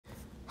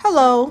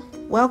Hello,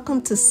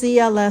 welcome to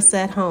CLS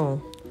at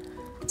Home.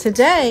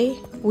 Today,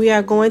 we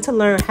are going to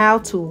learn how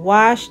to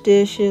wash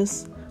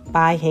dishes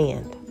by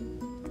hand.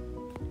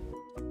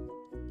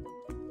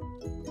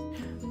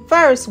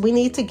 First, we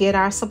need to get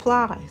our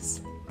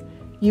supplies.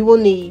 You will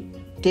need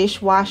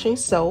dishwashing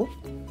soap,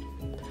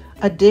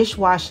 a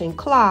dishwashing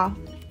cloth,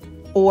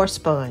 or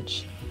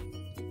sponge.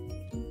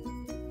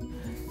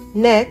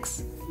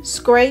 Next,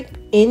 scrape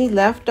any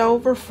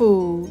leftover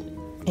food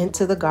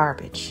into the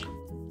garbage.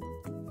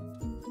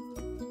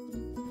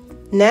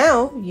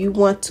 Now you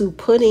want to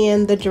put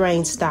in the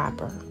drain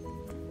stopper.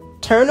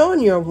 Turn on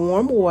your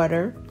warm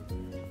water,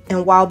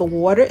 and while the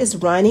water is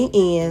running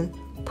in,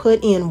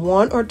 put in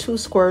 1 or 2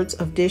 squirts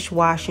of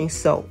dishwashing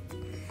soap.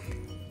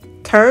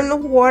 Turn the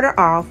water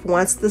off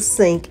once the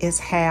sink is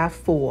half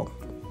full.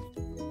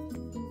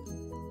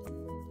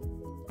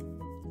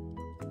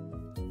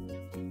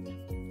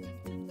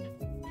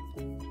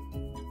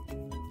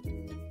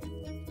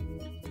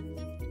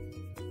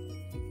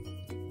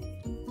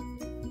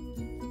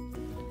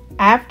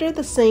 After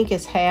the sink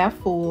is half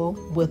full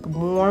with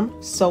warm,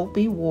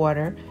 soapy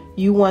water,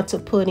 you want to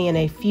put in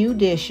a few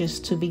dishes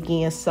to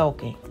begin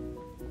soaking.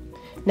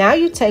 Now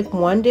you take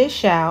one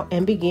dish out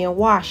and begin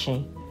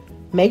washing.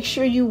 Make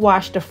sure you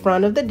wash the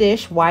front of the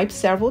dish, wipe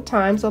several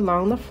times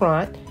along the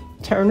front,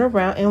 turn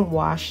around and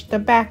wash the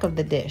back of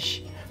the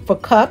dish. For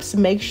cups,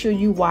 make sure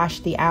you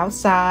wash the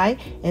outside,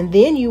 and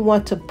then you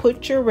want to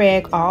put your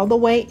rag all the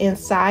way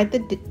inside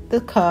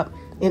the cup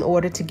in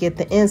order to get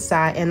the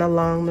inside and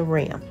along the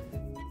rim.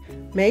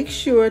 Make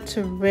sure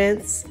to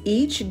rinse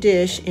each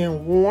dish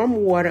in warm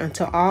water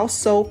until all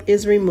soap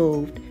is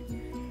removed.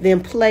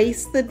 Then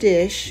place the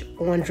dish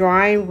on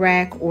drying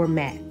rack or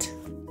mat.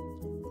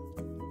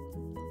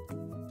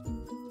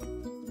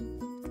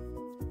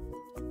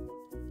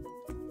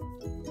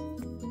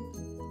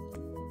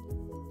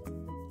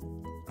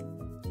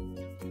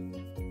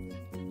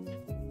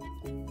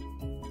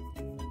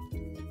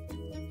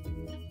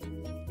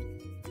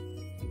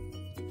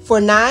 For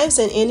knives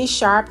and any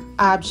sharp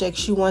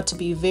objects, you want to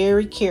be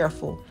very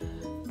careful.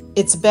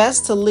 It's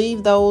best to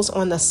leave those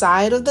on the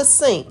side of the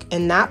sink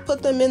and not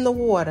put them in the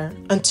water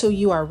until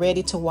you are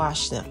ready to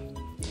wash them.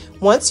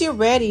 Once you're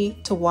ready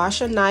to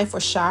wash a knife or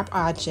sharp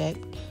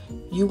object,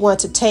 you want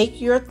to take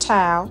your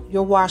towel,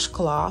 your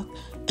washcloth,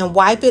 and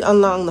wipe it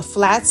along the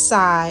flat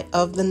side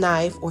of the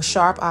knife or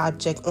sharp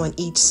object on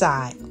each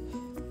side.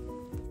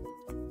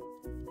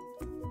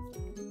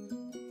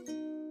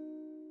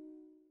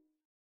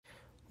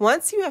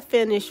 Once you have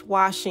finished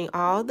washing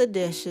all the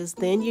dishes,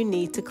 then you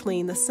need to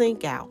clean the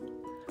sink out.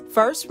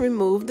 First,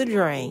 remove the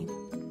drain.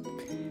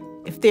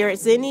 If there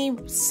is any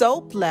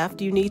soap left,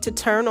 you need to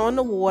turn on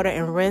the water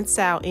and rinse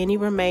out any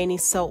remaining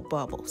soap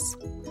bubbles.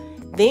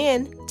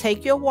 Then,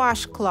 take your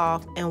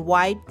washcloth and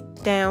wipe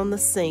down the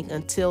sink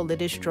until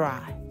it is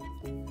dry.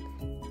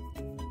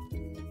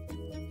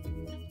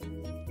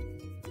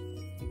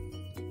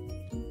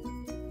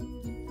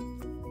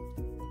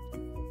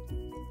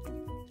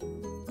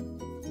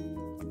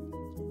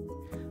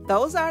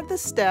 Those are the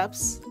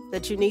steps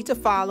that you need to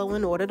follow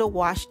in order to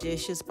wash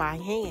dishes by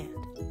hand.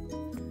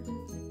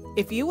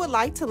 If you would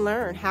like to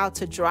learn how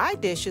to dry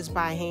dishes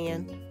by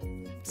hand,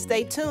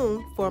 stay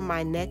tuned for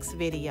my next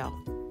video.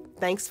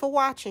 Thanks for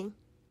watching.